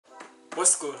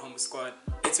What's good, Humble Squad?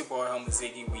 It's your boy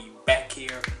Humbleziggy. We back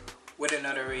here with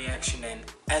another reaction, and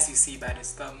as you see by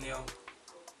this thumbnail,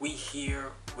 we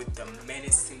here with the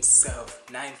menace himself,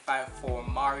 954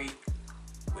 Mari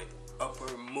with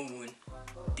Upper Moon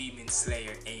Demon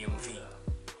Slayer AMV.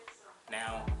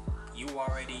 Now, you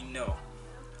already know.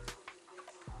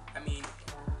 I mean,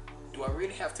 do I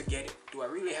really have to get it? Do I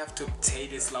really have to say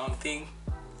this long thing?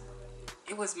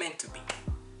 It was meant to be.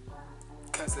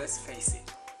 Because let's face it,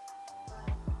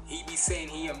 he be saying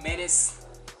he a menace,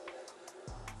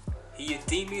 he a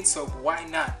demon, so why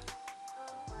not?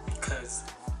 Because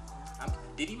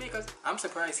did he make us? I'm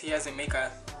surprised he hasn't make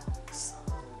a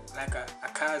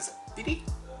Akaza. Did he?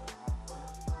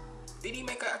 Did he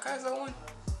make a Akaza one?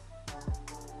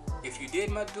 If you did,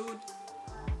 my dude,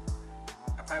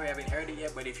 I probably haven't heard it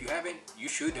yet. But if you haven't, you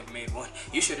should have made one.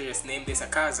 You should have just named this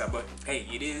Akaza. But hey,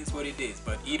 it is what it is.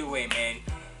 But either way, man,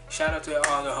 shout out to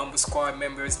all the Humble Squad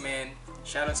members, man.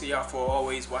 Shout out to y'all for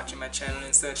always watching my channel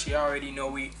and such. You already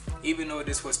know even though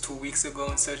this was 2 weeks ago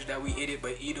and such that we hit it,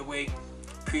 but either way,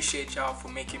 appreciate y'all for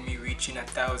making me reaching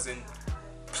 1,000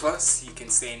 plus, you can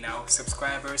say now,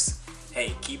 subscribers.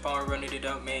 Hey, keep on running it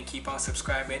up, man. Keep on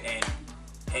subscribing, and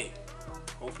hey,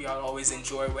 hope y'all always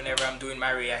enjoy whenever I'm doing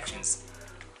my reactions.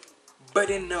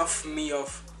 But enough me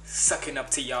of sucking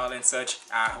up to y'all and such.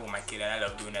 Oh my god, I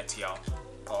love doing that to y'all.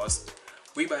 Pause.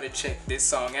 We about to check this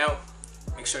song out.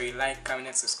 Make sure you like, comment,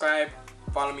 and subscribe.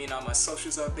 Follow me on all my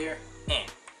socials out there.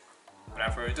 And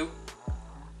without further ado,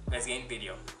 let's get in the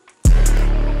video.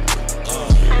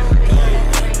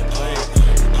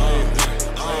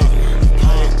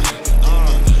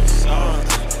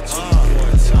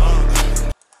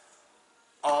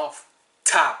 Off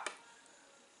top,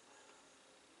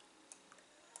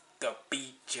 the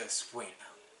beat just went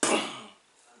boom.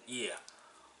 Yeah,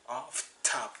 off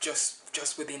top, just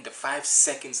within the 5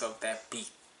 seconds of that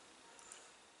beat,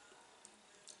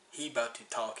 he about to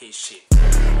talk his shit.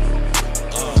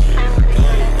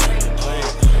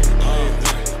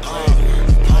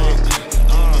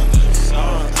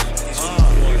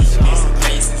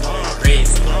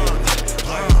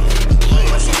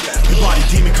 This body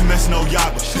demon commence no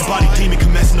yaga. This body demon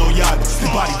commence no yaga. This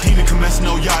body demon commence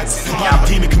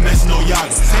no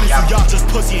yaga. Saying for y'all just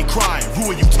pussy and crying.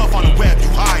 Ruin you tough on the web, you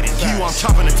hiding. You I'm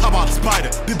chopping the top out the spider.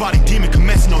 This body demon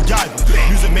commence no yaga.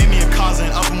 Music made me a Kaza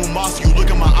and Upper Moon Moss. You look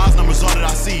at my eyes, numbers all that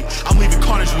I see. I'm leaving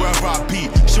carnage wherever I be.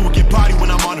 Shit will get body when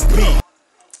I'm on the beat.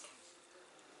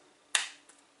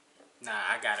 Nah,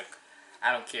 I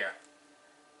don't care.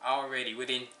 Already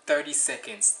within 30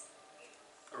 seconds.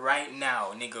 Right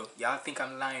now, nigga, y'all think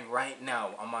I'm lying? Right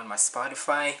now, I'm on my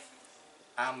Spotify.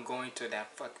 I'm going to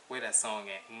that where that song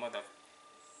at, mother.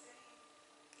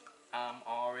 I'm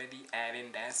already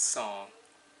adding that song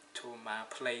to my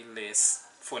playlist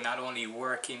for not only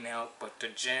working out but to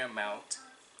jam out,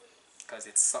 cause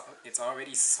it's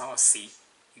already saucy,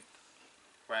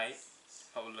 right?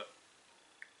 Hold up.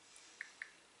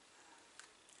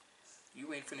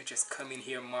 You ain't finna just come in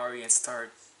here, Mari, and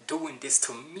start doing this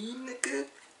to me, nigga.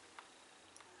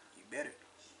 Better.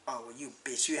 Oh, well, you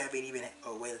bitch, you haven't even.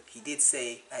 Oh, well, he did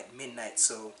say at midnight,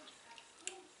 so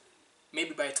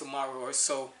maybe by tomorrow or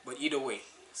so. But either way,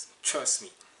 trust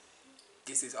me,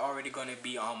 this is already gonna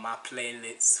be on my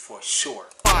playlist for sure.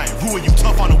 Ruin you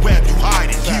tough on the web, you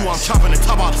hiding. You I'm chopping the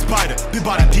top out the spider. Big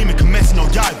body demon commence no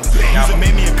yaga. Music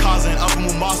made me a Kaza and Upper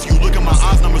Moon Moss. You look at my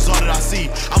eyes, numbers all that I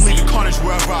see. I'm leaving carnage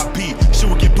wherever I be. Shit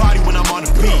will get body when I'm on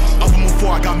the beat. Upper Moon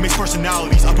 4, I got mixed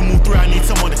personalities. Upper Moon 3, I need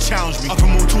someone to challenge me. Upper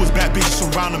Moon 2 is bad bitches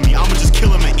surrounding me. I'ma just kill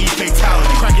them and eat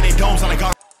fatality. Cracking their domes and I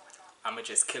got I'ma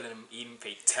just kill them eating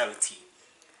fatality.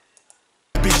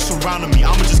 bitches surrounding me.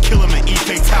 I'ma just kill them and eat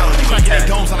fatality. Cracking their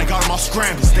domes and I got them all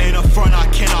scrambled. Staying up front, I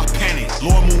cannot panic.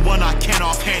 Lord Moon 1, I can't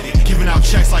offhand it. Giving out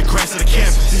checks like grants to the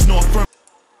campus. There's no affirm.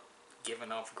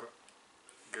 Giving off.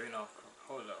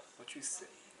 Hold up. What you say?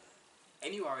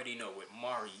 And you already know with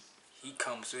Mari, he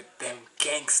comes with them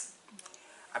gangs.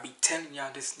 I be telling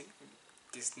y'all this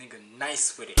nigga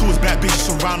nice with it. Two is bad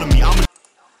bitches surrounding me. I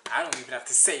don't even have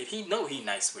to say it. He know he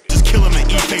nice with it. Just kill him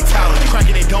and eat fatality.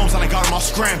 Cracking their domes and I got them all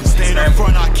scrambled. Staying up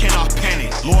front, I cannot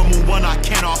panic. Lord Moon 1, I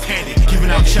can't offhand it. Giving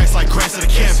out checks like grants to the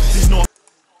campus. There's no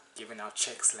giving out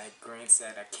checks like grants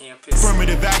at a campus.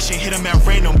 Affirmative action, hit him at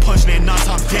random, punching at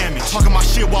non-time damage. Talking my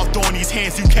shit while throwing these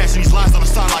hands, you catching these lines on the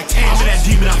side like tangents. I'm in that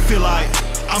demon, I feel like.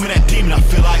 I'm in that demon, I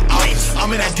feel like.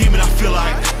 I'm in that demon, I feel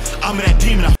like. I'm in that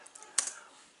demon,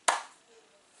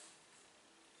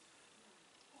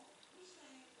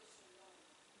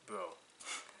 Bro.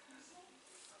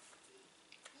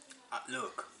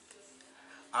 Look,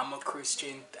 I'm a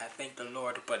Christian, I thank the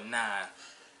Lord, but nah,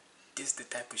 this the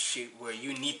type of shit where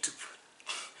you need to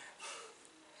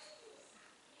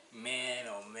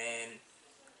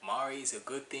Mari, it's a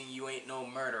good thing you ain't no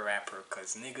murder rapper,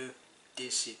 cause nigga,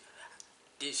 this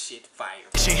shit fire.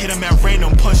 Shit hit him at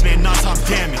random, punching it 9 times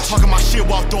damage. Talking my shit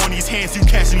while throwing these hands, you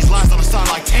catching these lines on the side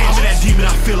like tangents. I'm in that demon,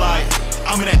 I feel like.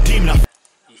 I'm in that demon,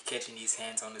 You catching these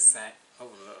hands on the side. Oh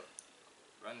look.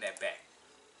 Run that back.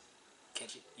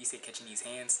 You said catching these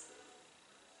hands?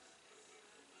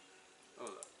 Oh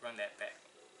look, run that back.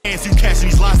 Hands, you catching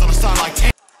these lines on the side like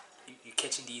tangents. You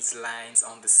catching these lines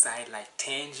on the side like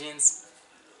tangents?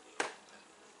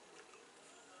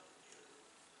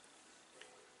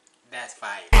 That's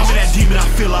fire. I'm in that demon, I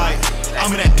feel like.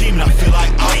 I'm in that demon, I feel like.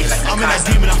 I'm in that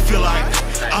demon, I feel like.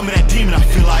 I'm in that demon, I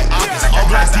feel like. All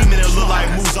black demon that look like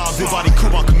Muzan. Big body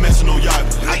Kuban, conventional yacht.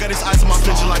 I got this ice on my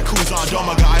fidget like Kuzan. Dog,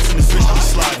 I got ice on this bitch, I be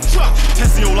sliding.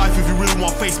 Testing your life if you really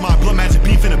want face mine. Blood magic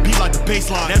beef in a beat like the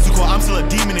baseline. Nezuko, I'm still a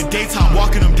demon in daytime.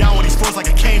 Walking them down with these fours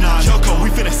like a canine. Yoko, we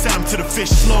finna send him to the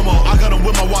fish. Slow-mo, I got him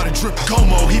with my water drip.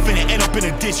 Gomo, he finna end up in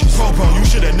a ditch. Bro, you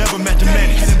should've never met the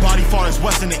menace. Headed body far as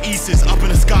west and the east is. Up in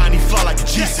the sky and he fly like a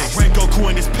G6. Rank Goku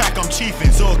in this pack, I'm chiefin'.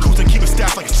 Zoakuta keep a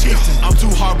staff like a chieftain. I'm too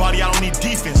hard body, I don't need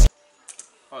defense.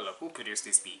 Hold up, who produced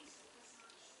this beat?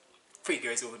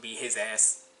 Figures it would be his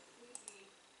ass.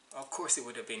 Of course it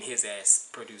would have been his ass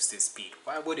produced this beat.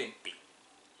 Why wouldn't it be?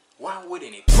 Why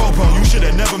wouldn't it be? Bro, you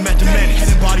should've never met the menace.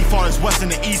 Headed body far as west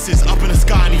and the east is. Up in the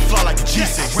sky and he fly like a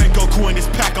G6. Rank Goku in this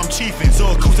pack, I'm chiefin'.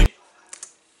 Zoakuta.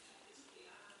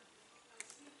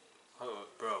 Oh,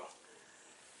 bro.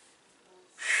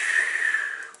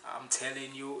 I'm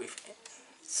telling you, if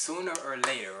sooner or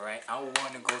later, right, I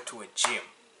want to go to a gym,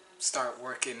 start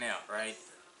working out, right?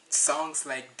 Songs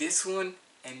like this one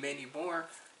and many more,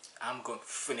 I'm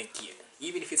finna get.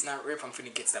 Even if it's not rip, I'm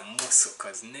finna get some muscle,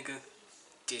 cause nigga,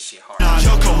 this shit hard.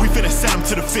 Yoko, we finna send him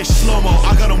to the fish. Slow-mo,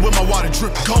 I got him with my water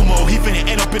drip. Gomo, he finna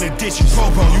end up in a ditch.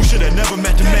 Bro, you should've never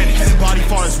met the menace. Headed body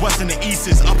far as west and the east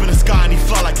is. Up in the sky and he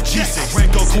fly like a G6.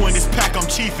 Rank Goku in this pack, I'm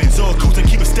chiefin'. Zoakuta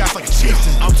keep a staff like a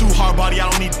chieftain. I'm too hard body, I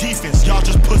don't need defense. Y'all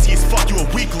just pussy as fuck, you a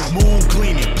weakling. Moon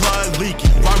gleaming, blood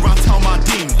leaking. Right around town my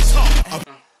demons.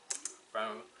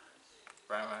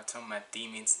 Right around telling my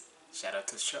demons. Shout out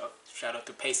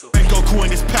to Peso. Rank Goku in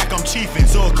this pack, I'm chiefin'.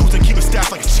 Zoakuta keep a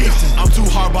staff like a chieftain. I'm too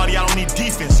hard body, I don't need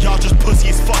defense. Y'all just pussy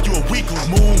as fuck, you a weakling.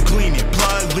 Moon gleaming,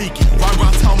 blood leaking. Right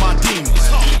around town my demons.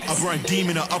 Upper rank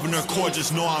demon or upper nerd core,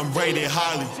 just know I'm rated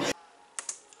highly.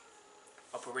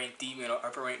 Upper rank demon or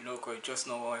upper rank no core, just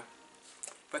know what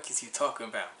fuck is you talking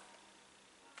about?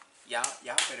 Y'all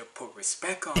better put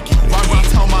respect on. Right around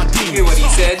town my demons. Hear what he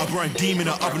said? Upper rank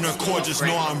demon or upper nerd core, just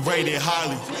know I'm rated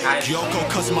highly. Yoko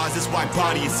customize this white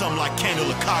body, it's something like Kendall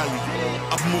or Kylie.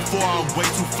 Up move forward, I'm way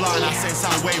too fly and I send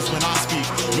sound waves when I speak.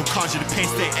 No conjure the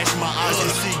pain stay etch my eyes and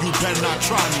see you better not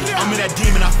try me. I'm in that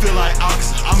demon, I feel like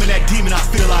Ox. I'm in that demon, I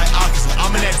feel like Ox.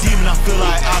 I'm in that demon, I feel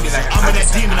like Ox. I'm in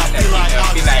that demon, I feel like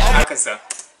Ox.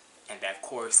 And that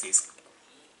chorus is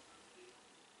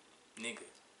nigga.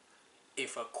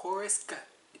 If a chorus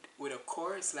with a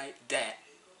chorus like that,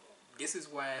 this is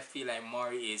why I feel like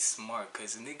Mari is smart.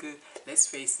 Cause nigga, let's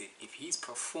face it, if he's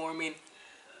performing,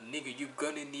 nigga, you're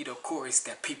gonna need a chorus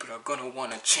that people are gonna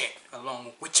wanna chant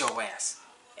along with your ass.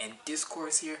 And this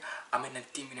chorus here, I'm in that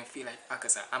demon and feel like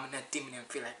Akaza. I'm in that demon and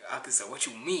feel like Akaza. What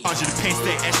you mean? Conjure the pain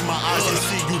stay etch my eyes and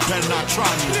see you better not try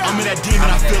me. I'm in that demon,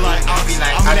 I feel like Ox.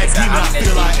 I'm in that demon, I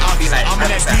feel like Ox. I'm in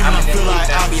that demon, I feel like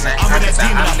Ox. I'm in that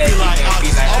demon, I feel like Ox.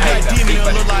 All that demon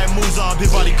look like Muzan.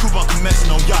 Big body Kuban, commencing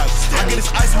on yacht. I get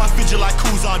this ice on my fidget like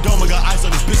Kuzan. Dome, I got ice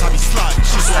on this bitch, I be sliding.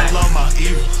 She so I love my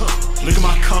evil. Look at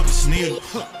my compass needle.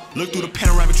 Look through the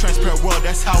panoramic transparent world,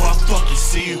 that's how I fucking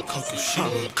see you.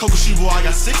 Kokushibo, I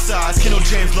got 6 eyes. Kendall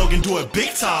James Logan do it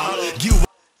big time.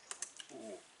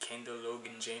 Ooh, Kendall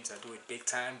Logan James, I do it big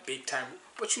time, big time.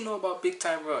 What you know about Big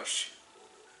Time Rush?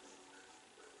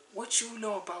 What you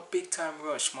know about Big Time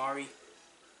Rush, Mari?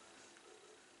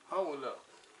 Hold up.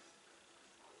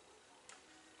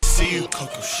 See you,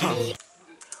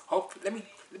 Hope. Let me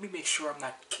make sure I'm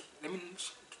not. Let me.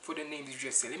 For the names you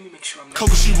just said, let me make sure I'm not.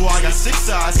 Kokushibo, I got 6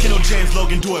 eyes. Kendall James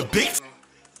Logan do it big.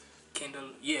 Kendall,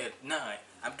 yeah, 9.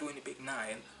 I'm doing the big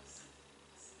 9.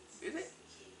 Is it?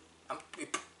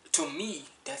 To me,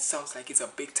 that sounds like it's a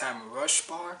Big Time Rush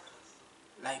bar,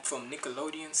 like from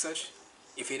Nickelodeon and such.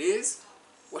 If it is,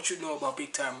 what you know about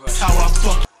Big Time Rush? How I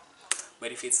fuck.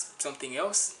 But if it's something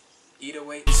else, either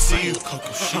way. See you,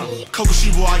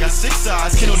 Kokushibo, I got 6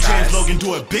 eyes. Kendall James Logan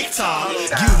do it big time.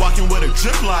 You walking with a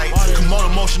drip like Kimono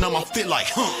motion on my fit like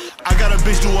I got a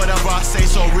bitch do whatever I say,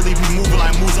 so really be moving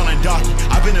like moves on a donkey.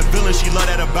 I've been a villain, she love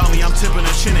that about me. I'm tipping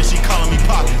her chin and she calling me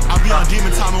Poppy. I be on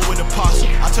demon timing with the posse.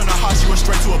 I turn her hot, she went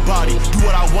straight to her body. Do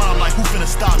what I want, I'm like, who finna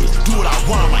stop me? Do what I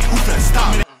want, I'm like, who finna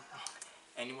stop me?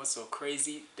 what's so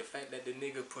crazy? The fact that the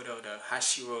nigga put out a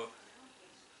Hashiro,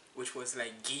 which was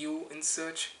like Gyu and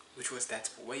such, which was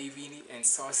that wavy and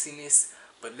sauciness.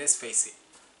 But let's face it,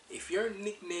 if your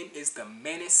nickname is the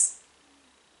Menace,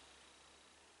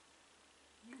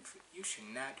 you should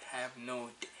not have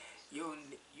no. You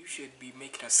should be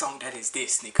making a song that is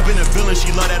this, nigga. Been a villain,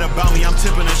 she love that about me. I'm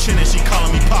tipping her chin and she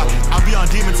calling me poppy. I be on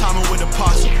demon timing with the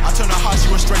posse. I turn her hot,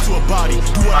 she went straight to her body.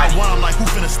 Do what I want, I'm like, who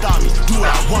finna stop me? Do what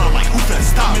I want, I'm like, who finna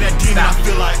stop me? I'm in that demon, I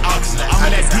feel like oxygen. I'm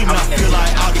in that demon, I feel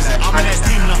like oxygen. I'm in that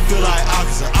demon, I feel like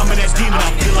oxygen. I'm in that demon,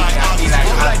 I feel like oxygen.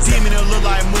 Over that demon, it look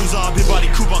like Muzan. Big body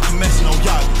coupe on commencing on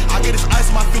yacht. I get this ice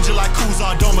in my fidget like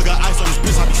Kuzan. Doma got ice on this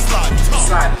bitch, I be sliding.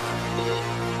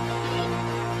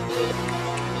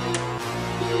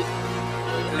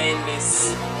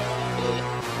 This. It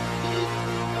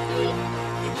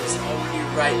was only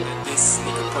right that this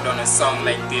nigga put on a song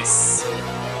like this.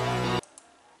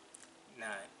 Nah.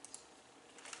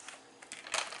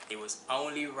 It was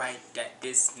only right that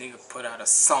this nigga put out a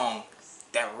song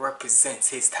that represents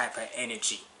his type of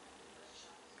energy.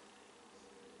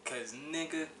 Cause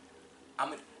nigga,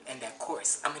 and that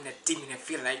chorus, I'm in that demon that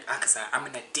feel like Akaza. I'm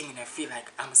in that demon that feel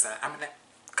like Amasa. I'm in that.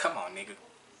 Come on, nigga.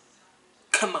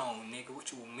 Come on, nigga.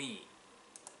 What you mean?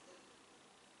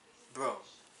 Bro,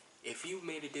 if you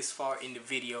made it this far in the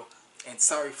video, and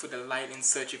sorry for the light and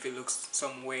such if it looks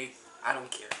some way, I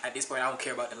don't care. At this point, I don't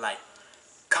care about the light.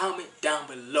 Comment down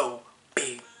below,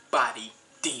 Big Body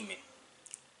Demon.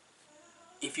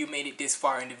 If you made it this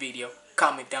far in the video,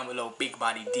 comment down below, Big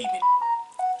Body Demon.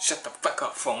 Shut the fuck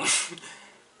up, phone.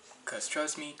 Cause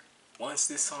trust me,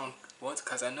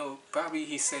 cause I know probably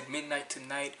he said midnight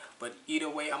tonight, but either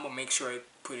way, I'm gonna make sure I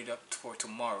put it up for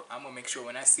tomorrow. I'm gonna make sure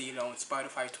when I see it on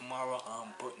Spotify tomorrow,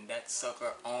 I'm putting that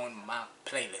sucker on my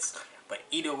playlist. But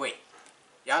either way,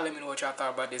 y'all let me know what y'all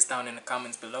thought about this down in the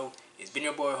comments below. It's been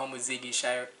your boy Humbleziggy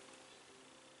Shire.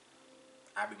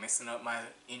 I be messing up my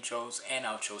intros and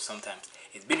outros sometimes.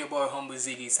 It's been your boy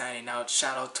Humbleziggy signing out.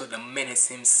 Shout out to the menace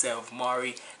himself,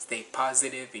 Mari. Stay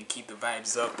positive and keep the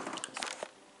vibes up.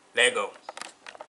 Let go.